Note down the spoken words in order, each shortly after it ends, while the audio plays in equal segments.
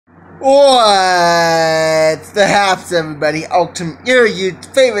What's the haps, everybody? Ultimate, your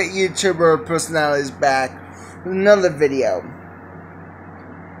favorite YouTuber personality is back with another video.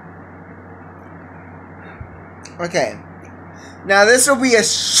 Okay, now this will be a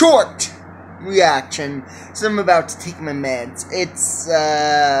short reaction, so I'm about to take my meds. It's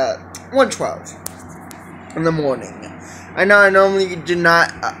 1:12 in the morning. I know I normally do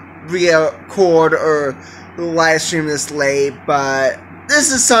not record or live stream this late, but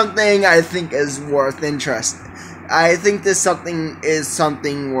this is something I think is worth interest. I think this is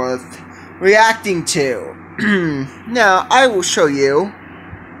something worth reacting to. Now, I will show you.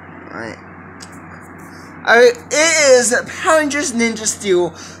 Alright. It is Power Rangers Ninja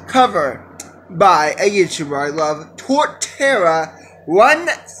Steel cover by a YouTuber I love,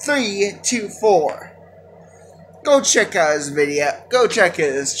 Torterra1324. Go check out his video. Go check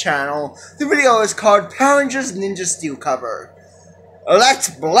out his channel. The video is called Power Rangers Ninja Steel cover. Let's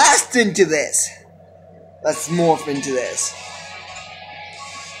blast into this. Let's morph into this.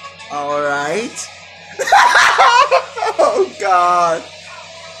 Alright. Oh god.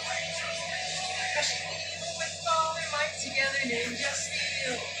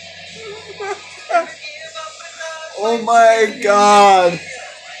 Oh my god.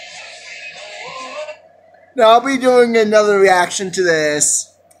 Now I'll be doing another reaction to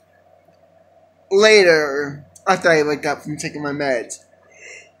this later after I wake up from taking my meds.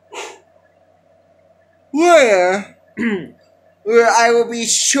 Where I will be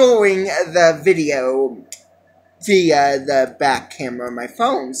showing the video via the back camera of my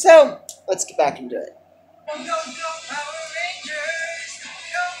phone. So let's get back into it. Go, go, go, Power Rangers!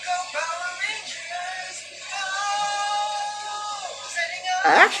 Go, go, Power Rangers! Go! I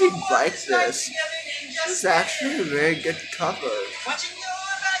actually like this. This is actually a very good cover. Watching you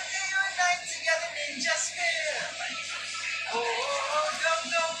all night, day or night together, Ninja Steel. Oh, go,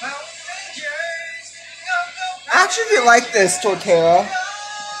 go, Power Rangers! Go, go, Power I actually like this, Torterra.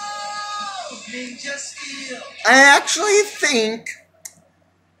 Ninja Steel. I actually think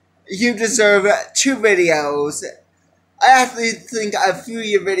you deserve 2 videos. I actually think a few of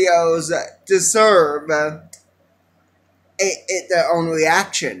your videos deserve their own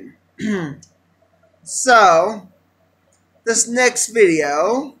reaction. So, this next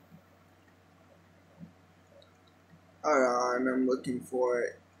video, hold on, I'm looking for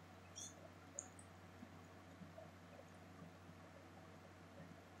it.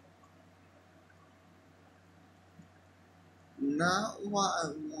 Not what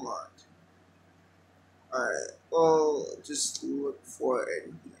I want. Alright, well, just look for it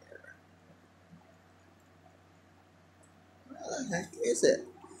in here. Where the heck is it?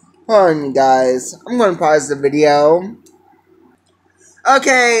 Hold on, guys. I'm going to pause the video.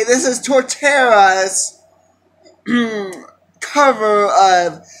 Okay, this is Torterra's cover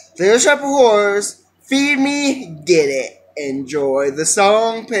of Little Shop of Horrors, Feed Me, Get It. Enjoy the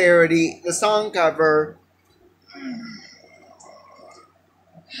song parody, the song cover.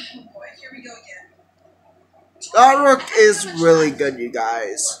 Oh boy, here we go again. The artwork is really good, you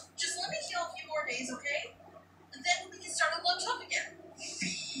guys. Just let me heal a few more days, okay? And then we can start on Love Tough again.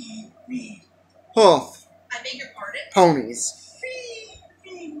 Feed me. Hoof. I beg your pardon? Ponies. Feed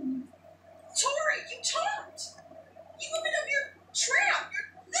me. Tori, you talked. You opened up your trap, your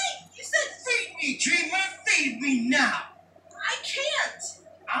thing. You said, feed me, dreamer, feed me now. I can't.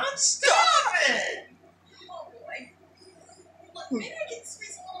 I'm starving. Oh boy. Look, maybe I can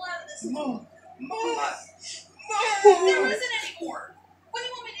squeeze a little out of this. More. There isn't any more. What do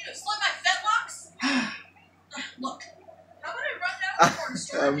you want me to do? Slit my fetlocks? Look, how about I run down to the corner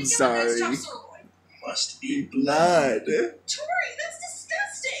store and I'm get sorry. a nice chop sirloin? Must be blood. Tori, that's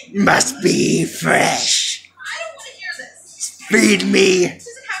disgusting. Must be fresh. I don't want to hear this. Feed me. Does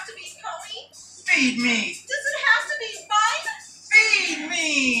it have to be Pony? Feed me! Does it have to be mine? Feed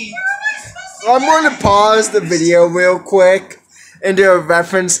me! Where am I supposed to I'm going to pause the video real quick and do a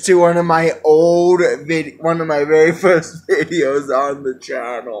reference to one of my very first videos on the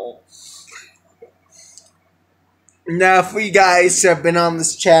channel. Now, for you guys who have been on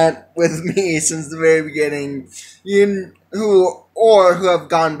this chat with me since the very beginning, who have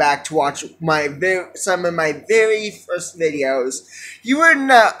gone back to watch some of my very first videos, you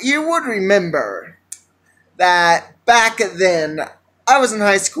would remember that back then I was in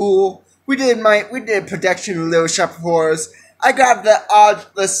high school. We did production of Little Shop of Horrors. I grabbed the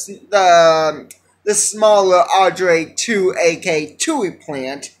smaller Audrey 2 AK Tui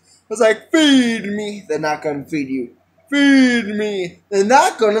plant. I was like, feed me. They're not gonna feed you. Feed me. They're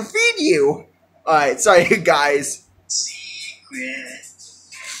not gonna feed you. Alright, sorry guys. Secret.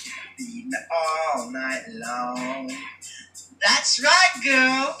 Feed me all night long. That's right,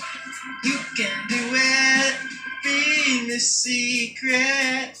 girl.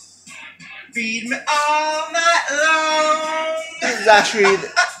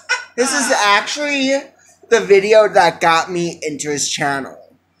 actually the video that got me into his channel.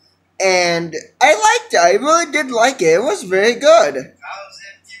 And I liked it. I really did like it. It was very good. Cause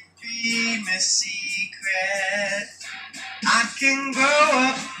if you be my secret, I can grow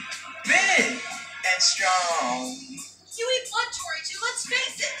up big and strong. You eat blood, Tori, too. Let's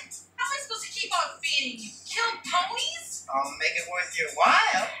face it. How am I supposed to keep on feeding you? Kill ponies? I'll make it worth your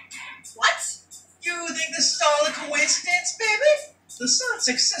while. What? You think this is all a coincidence, baby? The son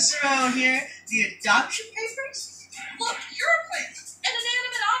success around here, the adoption papers? Look, you're a plant, an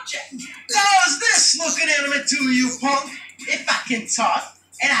inanimate object. Does this look inanimate to you, punk? If I can talk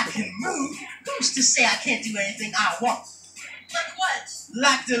and I can move, who's to say I can't do anything I want? Like what?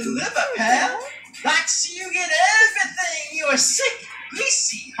 Like deliver, pal. Like see you get everything your sick,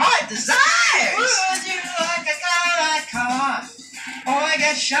 greasy heart desires. Would you like a Cadillac car? Or I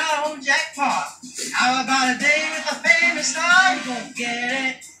get shot on jackpot? How about a day with a famous star? You gon'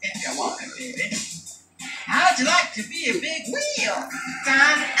 get it if you want it, baby. How'd you like to be a big wheel?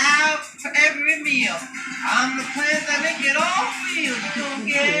 Find out for every meal. I'm the plant that make it all feel. You gon'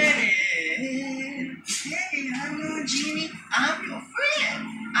 get it. Hey, I'm your genie. I'm your friend.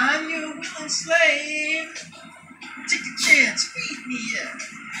 I'm your willing slave. Take a chance, feed me up.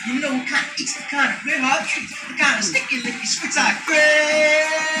 You know what kind of eats the kind of red hot treats, the kind of sticky licky sweets I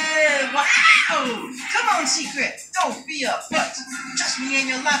crave. Wow! Come on, secret, don't be a butt. Trust me and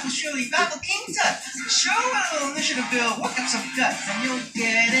your life will surely rival King Tut. Show a little initiative, Bill, work up some guts and you'll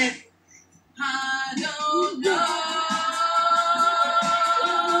get it. I don't know.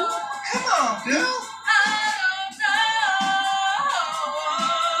 Come on, Bill.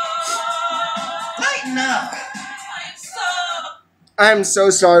 Lighten up. I'm so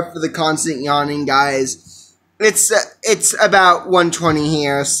sorry for the constant yawning, guys. It's about 1:20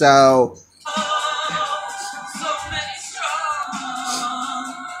 here, so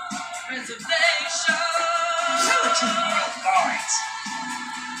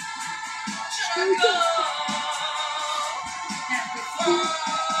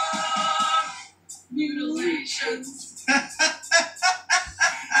Mutilations.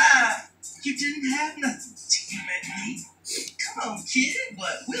 You didn't have nothing till you met me. Come on, kid,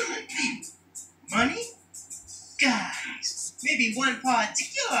 what will it be? Money? Guys, maybe one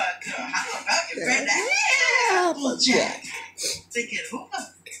particular girl. How about your friend Applejack? Thinking,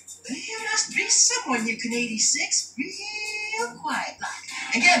 there must be someone you can 86 real quiet like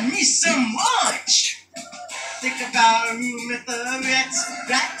and get me some lunch. Think about a room with a Ritz,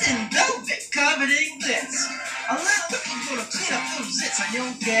 wrapped in velvet, covered in glitz. A little looking gonna clean up those zits and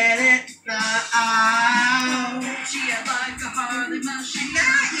you'll get it now. She had like a Harley machine.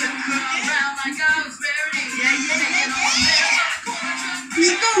 Now you're cooking. Around like I was married. Yeah.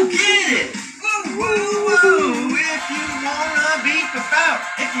 So go get it. Woo, woo, woo. If you wanna be profound,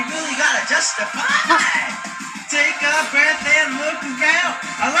 if you really gotta justify, take a breath and look around.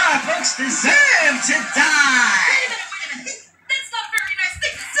 A lot of folks deserve to die. Wait a minute. That's not a very nice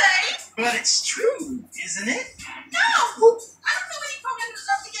thing to say. But it's true, isn't it? No! I don't know any pony who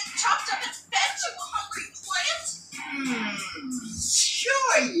deserves to get chopped up and fed to a hungry plant.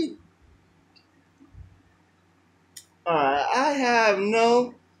 Sure you. I have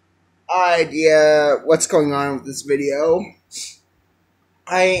no idea what's going on with this video.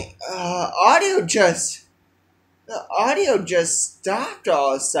 The audio just stopped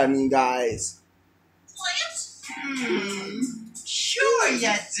all of a sudden, guys. Plant? Sure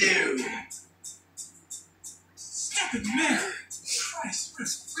you do. Stupid mirror! Christ, what a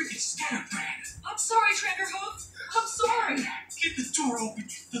freaking scatterbrain! I'm sorry, Trander Hoof. I'm sorry. Get the door open, you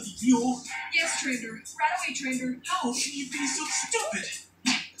filthy mule! Yes, Trander. Right away, Trander. How can you be so stupid?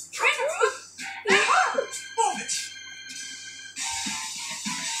 Trander Hoof! That hurts! Move it!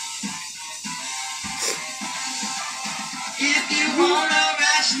 If you want a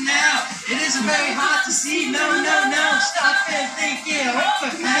rationale, it isn't very hard to see. No. Stop and think, yeah, what the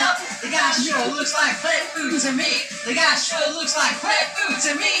hell? The guy sure looks like plant food to me. The guy sure looks like plant food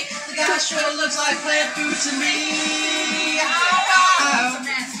to me. The guy sure looks like plant food to me. That's a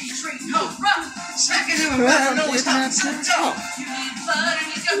nasty treat. No, rough. Smacking him around, no, he's not so tough. You need blood and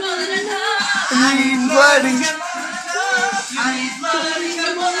he's got more than enough. I need blood and he's got more than enough. I need blood and he's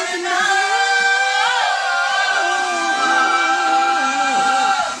got more than enough.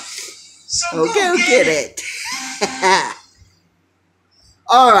 So Go get it.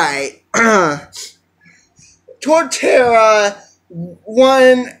 Alright. Torterra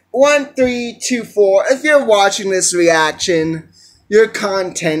 1324. If you're watching this reaction, your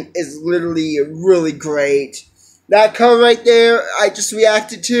content is literally really great. That cover right there I just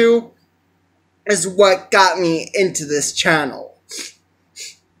reacted to is what got me into this channel.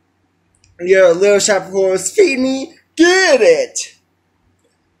 You're a little shop of horrors, feed me, get it!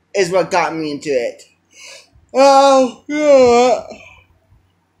 Is what got me into it. Oh, yeah.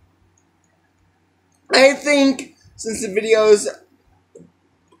 I think since his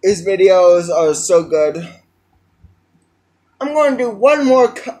videos are so good, I'm going to do one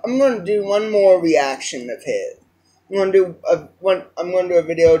more reaction of his. I'm going to do a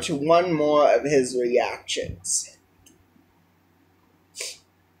video to one more of his reactions.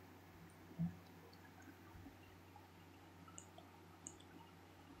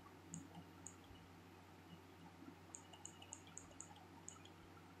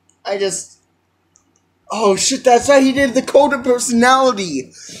 Oh shit, that's right, he did the code of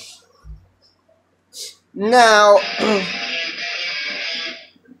personality. Now,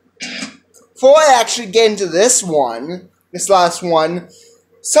 before I actually get into this last one,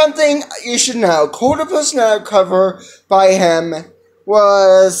 something you should know. Code of personality cover by him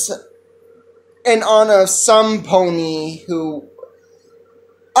was in honor of some pony who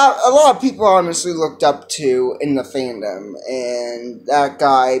a lot of people honestly looked up to in the fandom, and that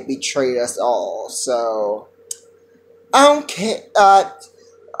guy betrayed us all. So I don't care.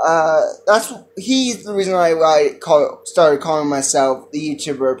 He's the reason I started calling myself the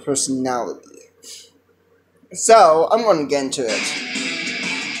YouTuber personality. So I'm going to get into it.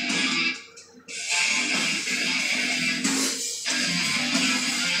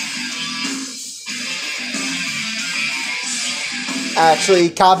 Actually,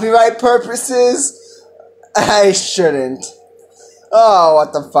 copyright purposes, I shouldn't. Oh,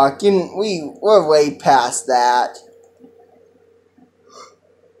 what the fuck? We're way past that.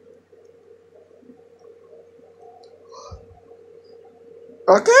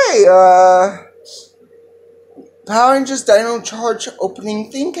 Okay, Power Rangers Dino Charge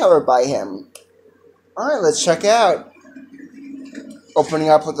opening theme cover by him. Alright, let's check it out. Opening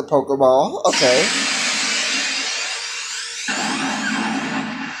up with the Pokeball. Okay.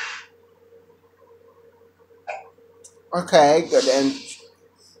 Okay, good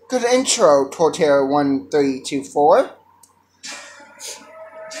intro, Torterra1324.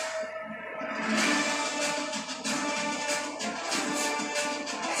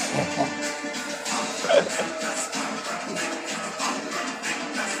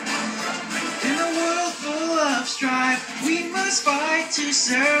 In a world full of strife, we must fight to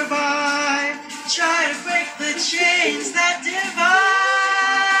survive. Try to break the chains that divide.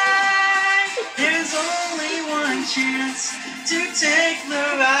 There's only one chance to take the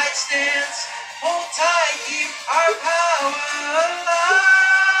right stance. Hold tight, keep our power alive.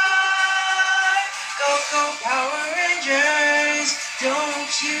 Go, go, Power Rangers,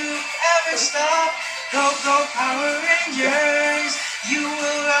 don't you ever stop. Go, go, Power Rangers, you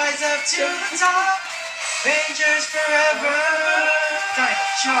will rise up to the top. Rangers forever, Dino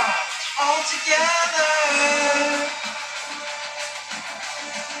Charge, all together.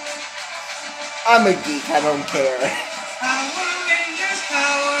 I'm a geek, I don't care.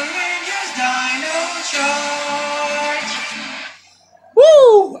 Power Rangers, Dino Charge.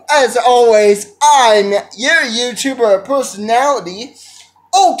 Woo! As always, I'm your YouTuber personality,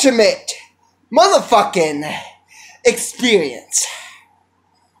 Ultimate Motherfucking Experience.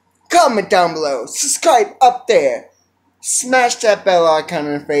 Comment down below, subscribe up there, smash that bell icon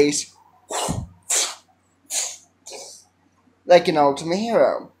in the face, like an ultimate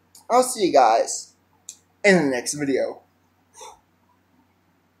hero. I'll see you guys in the next video.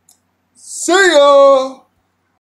 See ya!